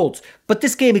COVID on the Colts. But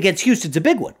this game against Houston's a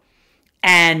big one.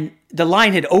 And the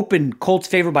line had opened Colts'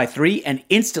 favor by 3, and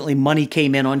instantly money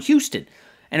came in on Houston.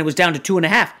 And it was down to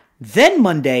 2.5. Then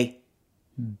Monday,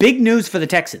 big news for the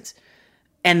Texans.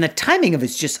 And the timing of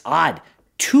it's just odd.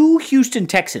 2 Houston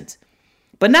Texans,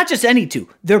 but not just any 2.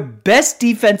 Their best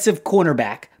defensive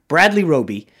cornerback, Bradley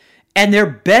Roby, and their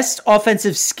best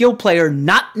offensive skill player,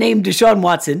 not named Deshaun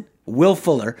Watson, Will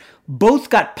Fuller, both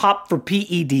got popped for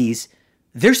PEDs.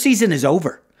 Their season is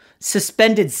over.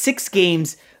 Suspended 6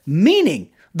 games, meaning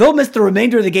they'll miss the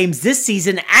remainder of the games this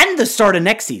season and the start of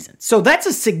next season. So that's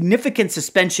a significant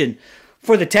suspension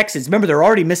for the Texans. Remember, they're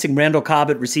already missing Randall Cobb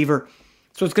at receiver.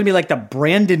 So it's going to be like the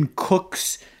Brandon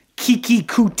Cooks Kiki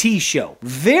Kuti show.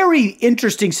 Very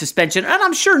interesting suspension, and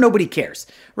I'm sure nobody cares,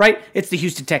 right? It's the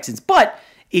Houston Texans. But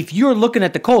if you're looking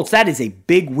at the Colts, that is a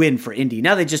big win for Indy.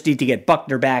 Now they just need to get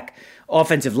Buckner back,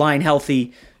 offensive line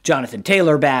healthy, Jonathan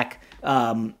Taylor back,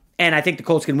 and I think the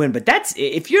Colts can win. But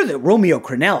if you're the Romeo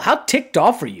Crennel, how ticked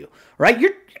off are you, right?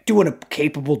 You're doing a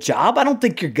capable job. I don't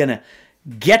think you're going to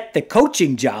get the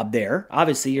coaching job there.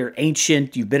 Obviously, you're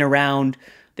ancient. You've been around.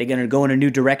 They're going to go in a new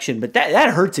direction. But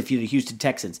that hurts if you're the Houston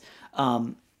Texans.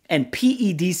 And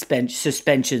PED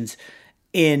suspensions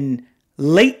in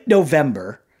late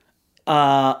November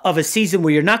of a season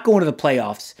where you're not going to the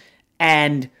playoffs,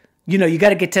 and you got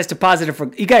to get tested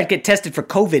for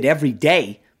COVID every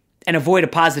day and avoid a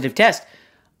positive test.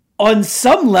 On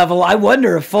some level, I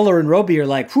wonder if Fuller and Roby are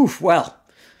like, this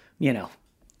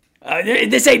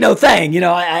ain't no thing.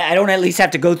 I don't at least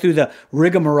have to go through the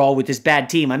rigmarole with this bad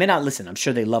team. I mean, listen, I'm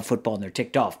sure they love football and they're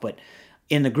ticked off, but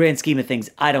in the grand scheme of things,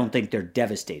 I don't think they're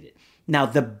devastated. Now,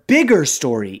 the bigger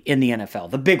story in the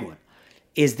NFL, the big one,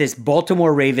 is this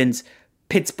Baltimore Ravens,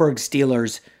 Pittsburgh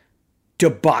Steelers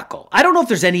debacle. I don't know if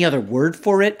there's any other word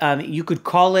for it. You could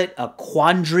call it a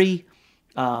quandary.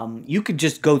 You could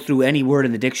just go through any word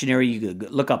in the dictionary. You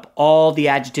could look up all the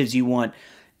adjectives you want.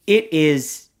 It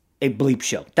is a bleep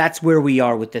show. That's where we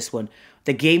are with this one.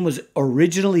 The game was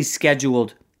originally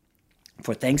scheduled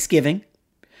for Thanksgiving.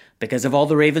 Because of all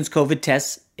the Ravens COVID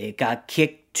tests, it got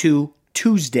kicked to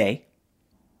Tuesday.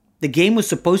 The game was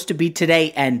supposed to be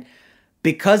today, and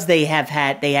because they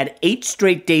had 8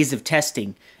 straight days of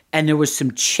testing, and there was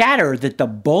some chatter that the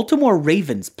Baltimore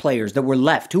Ravens players that were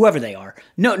left, whoever they are,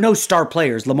 no star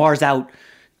players, Lamar's out,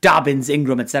 Dobbins,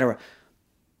 Ingram, etc.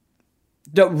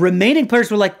 The remaining players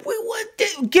were like,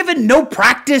 given no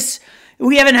practice,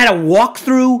 we haven't had a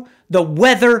walkthrough, the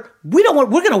weather, we're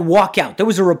going to walk out. There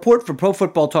was a report from Pro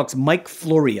Football Talk's Mike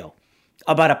Florio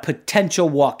about a potential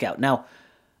walkout. Now,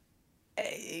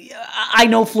 I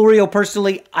know Florio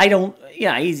personally. I don't.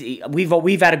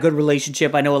 We've had a good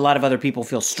relationship. I know a lot of other people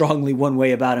feel strongly one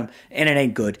way about him, and it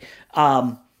ain't good.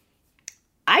 I'll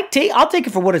take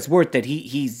it for what it's worth that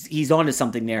he's onto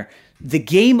something there. The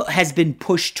game has been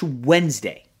pushed to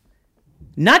Wednesday,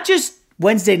 not just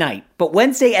Wednesday night, but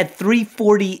Wednesday at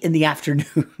 3:40 in the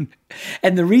afternoon.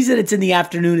 And the reason it's in the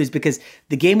afternoon is because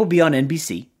the game will be on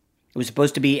NBC. It was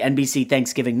supposed to be NBC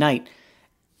Thanksgiving night.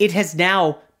 It has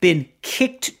now been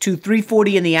kicked to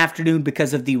 3:40 in the afternoon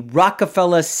because of the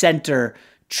Rockefeller Center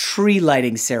tree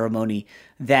lighting ceremony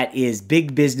that is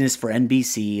big business for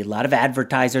NBC. A lot of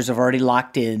advertisers have already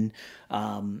locked in.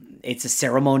 It's a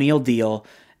ceremonial deal.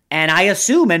 And I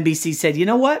assume NBC said, you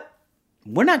know what?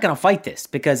 we're not going to fight this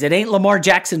because it ain't Lamar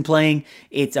Jackson playing.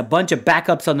 It's a bunch of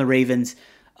backups on the Ravens.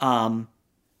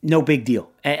 No big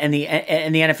deal. And the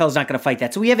NFL is not going to fight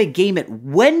that. So we have a game at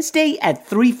Wednesday at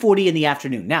 3:40 in the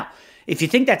afternoon. Now, if you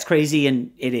think that's crazy,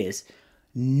 and it is,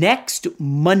 next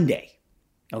Monday,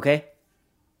 okay,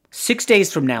 6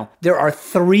 days from now, there are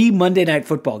 3 Monday Night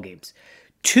Football games.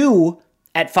 2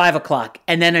 at 5 o'clock,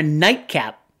 and then a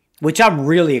nightcap, which I'm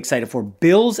really excited for,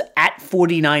 Bills at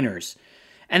 49ers.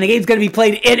 And the game's going to be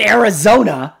played in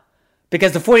Arizona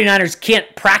because the 49ers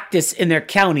can't practice in their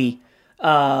county.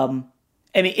 The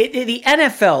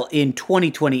NFL in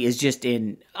 2020 is just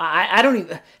I don't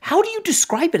even, how do you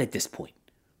describe it at this point?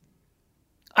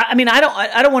 I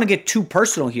don't want to get too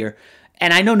personal here,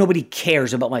 and I know nobody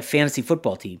cares about my fantasy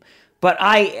football team, but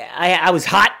I was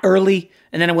hot early,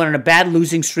 and then I went on a bad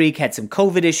losing streak, had some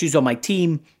COVID issues on my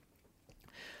team.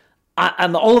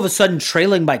 I'm all of a sudden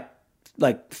trailing by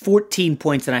like 14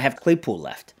 points, and I have Claypool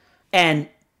left. And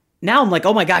now I'm like,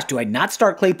 oh my gosh, do I not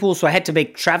start Claypool? So I had to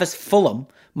make Travis Fulgham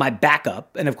my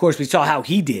backup. And of course, we saw how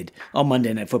he did on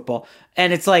Monday Night Football.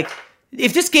 And it's like,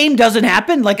 if this game doesn't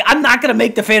happen, like, I'm not going to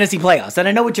make the fantasy playoffs. And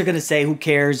I know what you're going to say. Who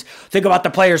cares? Think about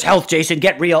the player's health, Jason.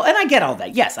 Get real. And I get all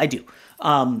that. Yes, I do.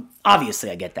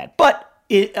 Obviously, I get that. But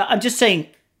I'm just saying,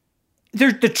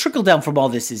 the trickle down from all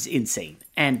this is insane.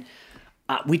 And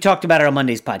we talked about it on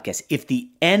Monday's podcast. If the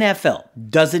NFL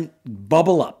doesn't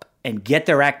bubble up and get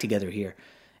their act together here,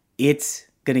 it's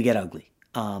going to get ugly.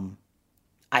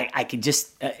 I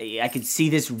can see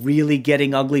this really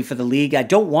getting ugly for the league. I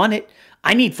don't want it.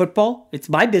 I need football. It's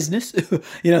my business.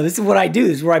 This is what I do.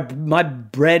 This is where my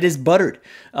bread is buttered.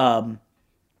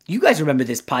 You guys remember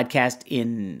this podcast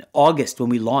in August when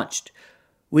we launched.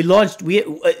 We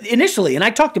initially, and I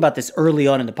talked about this early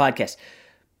on in the podcast.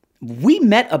 We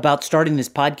met about starting this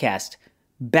podcast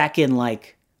back in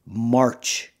like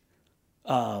March.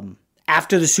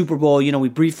 After the Super Bowl, we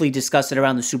briefly discussed it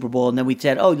around the Super Bowl, and then we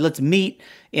said, oh, let's meet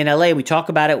in LA. We talk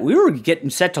about it. We were getting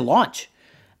set to launch.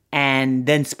 And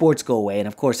then sports go away. And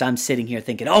of course, I'm sitting here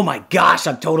thinking, oh my gosh,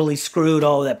 I'm totally screwed.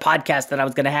 Oh, that podcast that I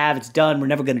was going to have, it's done. We're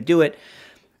never going to do it.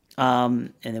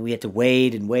 And then we had to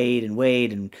wait.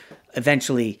 And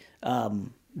eventually,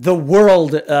 the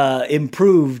world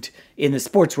improved in the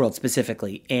sports world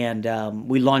specifically. And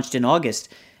we launched in August.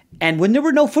 And when there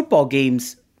were no football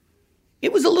games,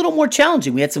 it was a little more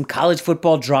challenging. We had some college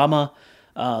football drama.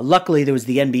 Luckily, there was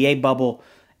the NBA bubble.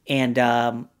 And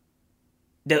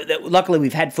luckily,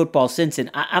 we've had football since.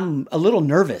 And I'm a little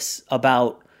nervous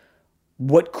about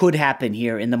what could happen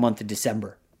here in the month of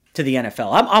December to the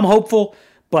NFL. I'm hopeful,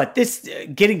 but this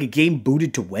getting a game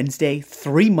booted to Wednesday,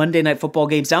 3 Monday Night Football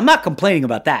games. Now, I'm not complaining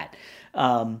about that.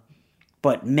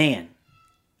 But, man,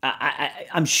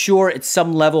 I'm sure at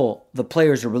some level the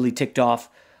players are really ticked off.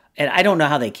 And I don't know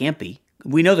how they can't be.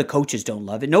 We know the coaches don't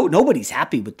love it. Nobody's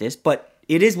happy with this, but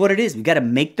it is what it is. We got to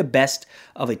make the best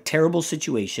of a terrible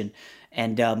situation.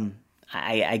 And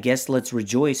I guess let's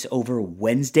rejoice over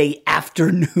Wednesday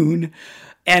afternoon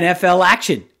NFL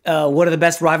action. One of the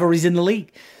best rivalries in the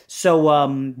league.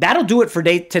 So that'll do it for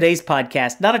today's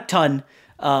podcast. Not a ton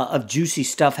of juicy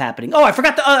stuff happening. Oh, I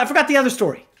forgot the other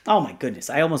story. Oh my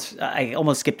goodness, I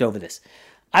almost skipped over this.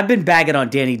 I've been bagging on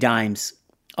Danny Dimes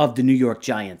of the New York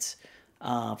Giants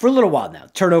for a little while now.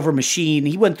 Turnover machine.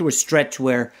 He went through a stretch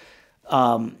where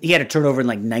he had a turnover in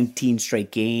like 19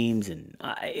 straight games, and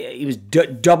he was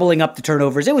doubling up the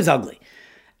turnovers. It was ugly.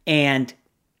 And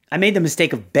I made the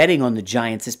mistake of betting on the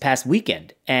Giants this past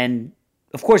weekend. And,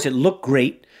 of course, it looked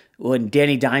great when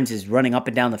Danny Dimes is running up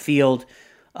and down the field.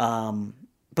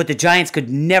 But the Giants could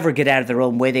never get out of their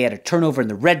own way. They had a turnover in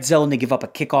the red zone. They give up a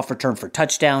kickoff return for a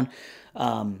touchdown.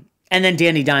 And then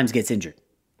Danny Dimes gets injured.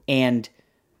 And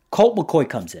Colt McCoy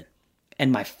comes in.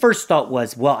 And my first thought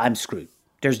was, well, I'm screwed.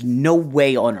 There's no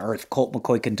way on earth Colt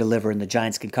McCoy can deliver and the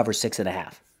Giants can cover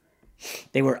 6.5.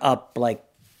 They were up like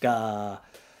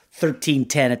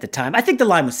 13-10 at the time. I think the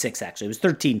line was 6, actually. It was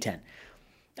 13-10.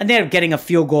 And they ended up getting a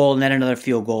field goal and then another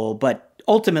field goal. But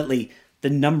ultimately, the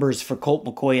numbers for Colt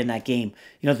McCoy in that game,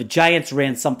 the Giants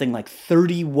ran something like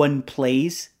 31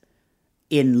 plays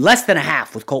in less than a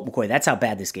half with Colt McCoy. That's how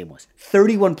bad this game was.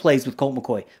 31 plays with Colt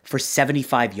McCoy for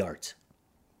 75 yards.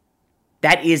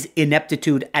 That is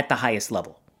ineptitude at the highest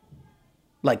level.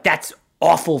 Like, that's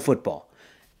awful football.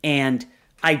 And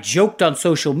I joked on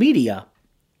social media,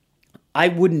 I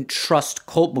wouldn't trust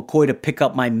Colt McCoy to pick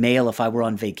up my mail if I were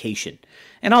on vacation.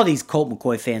 And all these Colt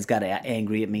McCoy fans got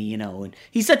angry at me, and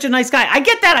he's such a nice guy. I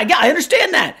get that. I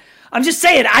understand that. I'm just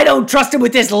saying, I don't trust him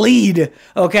with this lead,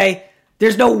 okay?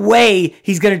 There's no way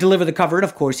he's going to deliver the cover. And,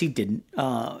 of course, he didn't,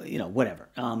 whatever.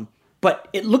 But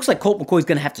it looks like Colt McCoy is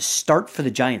going to have to start for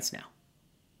the Giants now.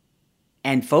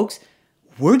 And folks,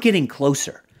 we're getting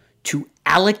closer to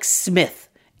Alex Smith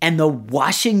and the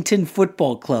Washington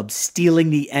Football Club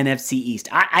stealing the NFC East.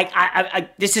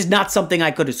 This is not something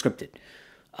I could have scripted.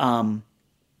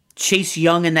 Chase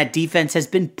Young and that defense has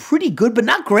been pretty good, but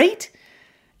not great.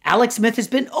 Alex Smith has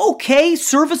been okay,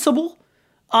 serviceable.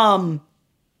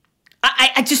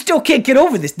 I just still can't get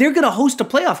over this. They're going to host a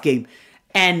playoff game.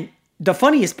 And the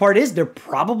funniest part is they're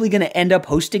probably going to end up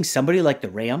hosting somebody like the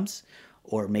Rams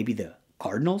or maybe the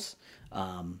Cardinals.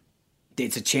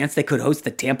 It's a chance they could host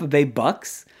the Tampa Bay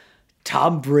Bucks.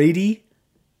 Tom Brady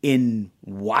in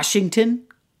Washington.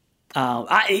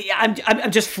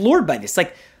 I'm just floored by this.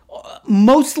 Like,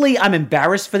 mostly I'm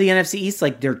embarrassed for the NFC East.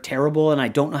 Like, they're terrible and I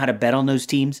don't know how to bet on those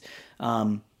teams.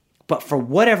 But for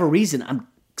whatever reason, I'm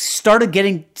starting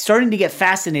to get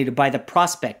fascinated by the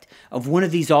prospect of one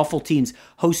of these awful teams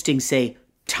hosting, say,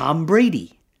 Tom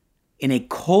Brady in a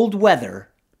cold weather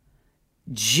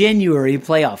January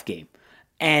playoff game.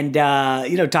 And,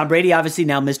 Tom Brady, obviously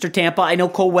now Mr. Tampa. I know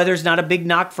cold weather's not a big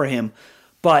knock for him,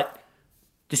 but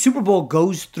the Super Bowl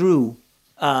is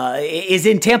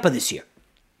in Tampa this year.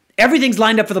 Everything's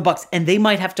lined up for the Bucs, and they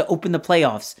might have to open the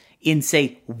playoffs in,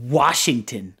 say,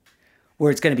 Washington,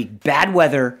 where it's going to be bad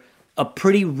weather, a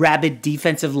pretty rabid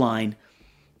defensive line,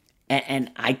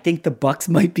 and I think the Bucs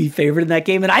might be favored in that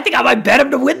game, and I think I might bet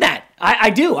them to win that.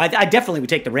 I do. I definitely would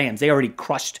take the Rams. They already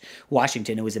crushed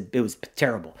Washington. It was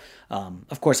terrible.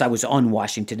 Of course, I was on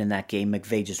Washington in that game.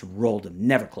 McVay just rolled them,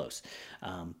 never close.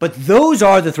 But those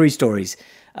are the three stories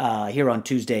here on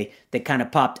Tuesday that kind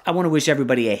of popped. I want to wish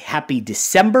everybody a happy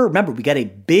December. Remember, we got a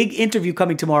big interview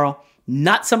coming tomorrow.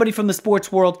 Not somebody from the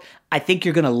sports world. I think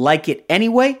you're going to like it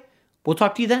anyway. We'll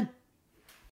talk to you then.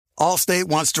 Allstate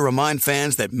wants to remind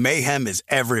fans that mayhem is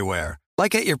everywhere,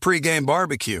 like at your pregame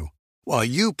barbecue. While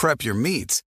you prep your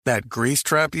meats, that grease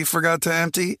trap you forgot to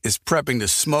empty is prepping to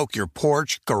smoke your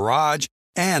porch, garage,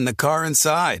 and the car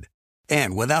inside.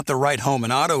 And without the right home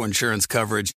and auto insurance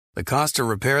coverage, the cost to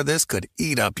repair this could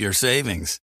eat up your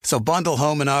savings. So bundle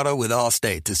home and auto with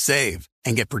Allstate to save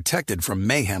and get protected from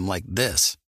mayhem like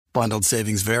this. Bundled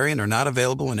savings vary and are not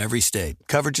available in every state.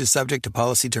 Coverage is subject to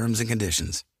policy terms and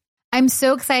conditions. I'm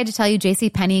so excited to tell you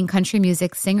JCPenney and country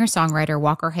music singer-songwriter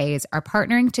Walker Hayes are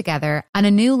partnering together on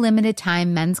a new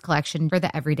limited-time men's collection for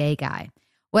the everyday guy.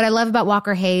 What I love about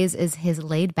Walker Hayes is his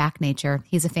laid-back nature.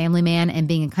 He's a family man, and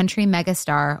being a country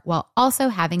megastar while also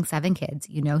having 7 kids,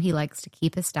 you know he likes to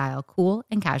keep his style cool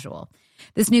and casual.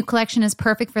 This new collection is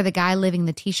perfect for the guy living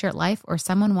the t-shirt life or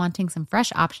someone wanting some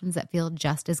fresh options that feel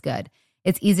just as good.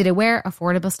 It's easy to wear,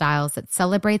 affordable styles that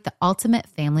celebrate the ultimate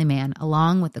family man,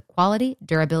 along with the quality,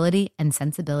 durability, and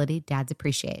sensibility dads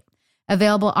appreciate.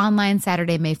 Available online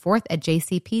Saturday, May 4th at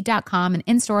jcp.com and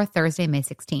in-store Thursday, May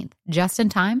 16th. Just in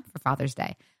time for Father's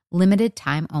Day. Limited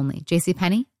time only.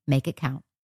 JCPenney, make it count.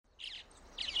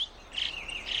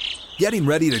 Getting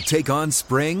ready to take on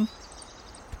spring?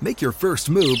 Make your first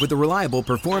move with the reliable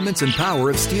performance and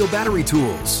power of Steel battery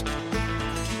tools.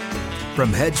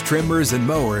 From hedge trimmers and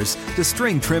mowers to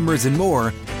string trimmers and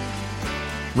more,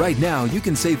 right now you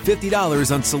can save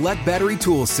 $50 on select battery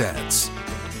tool sets.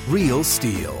 Real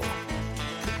Steel.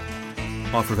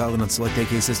 Offer valid on select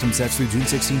AK system sets through June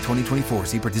 16, 2024.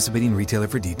 See participating retailer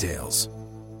for details.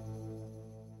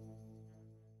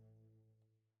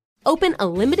 Open a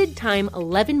limited-time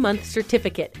 11-month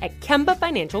certificate at Kemba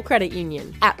Financial Credit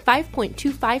Union. At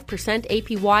 5.25%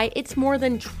 APY, it's more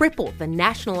than triple the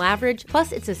national average,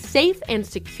 plus it's a safe and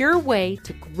secure way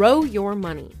to grow your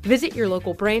money. Visit your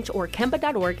local branch or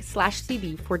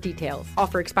kemba.org/cb for details.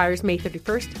 Offer expires May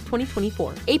 31st,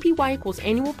 2024. APY equals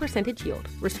annual percentage yield.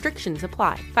 Restrictions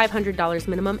apply. $500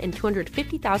 minimum and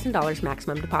 $250,000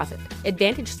 maximum deposit.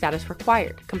 Advantage status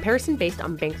required. Comparison based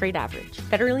on bank rate average.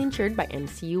 Federally insured by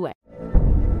NCUA.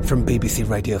 From BBC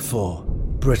Radio 4,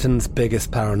 Britain's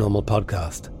biggest paranormal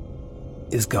podcast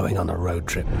is going on a road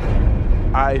trip.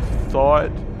 I thought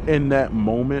in that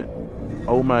moment,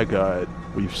 oh my God,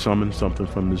 we've summoned something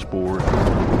from this board.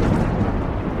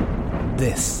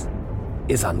 This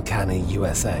is Uncanny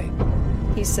USA.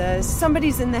 He says,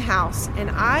 somebody's in the house, and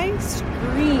I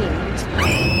screamed.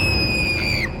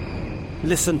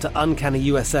 Listen to Uncanny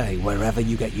USA wherever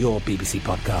you get your BBC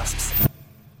podcasts,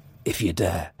 if you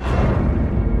dare.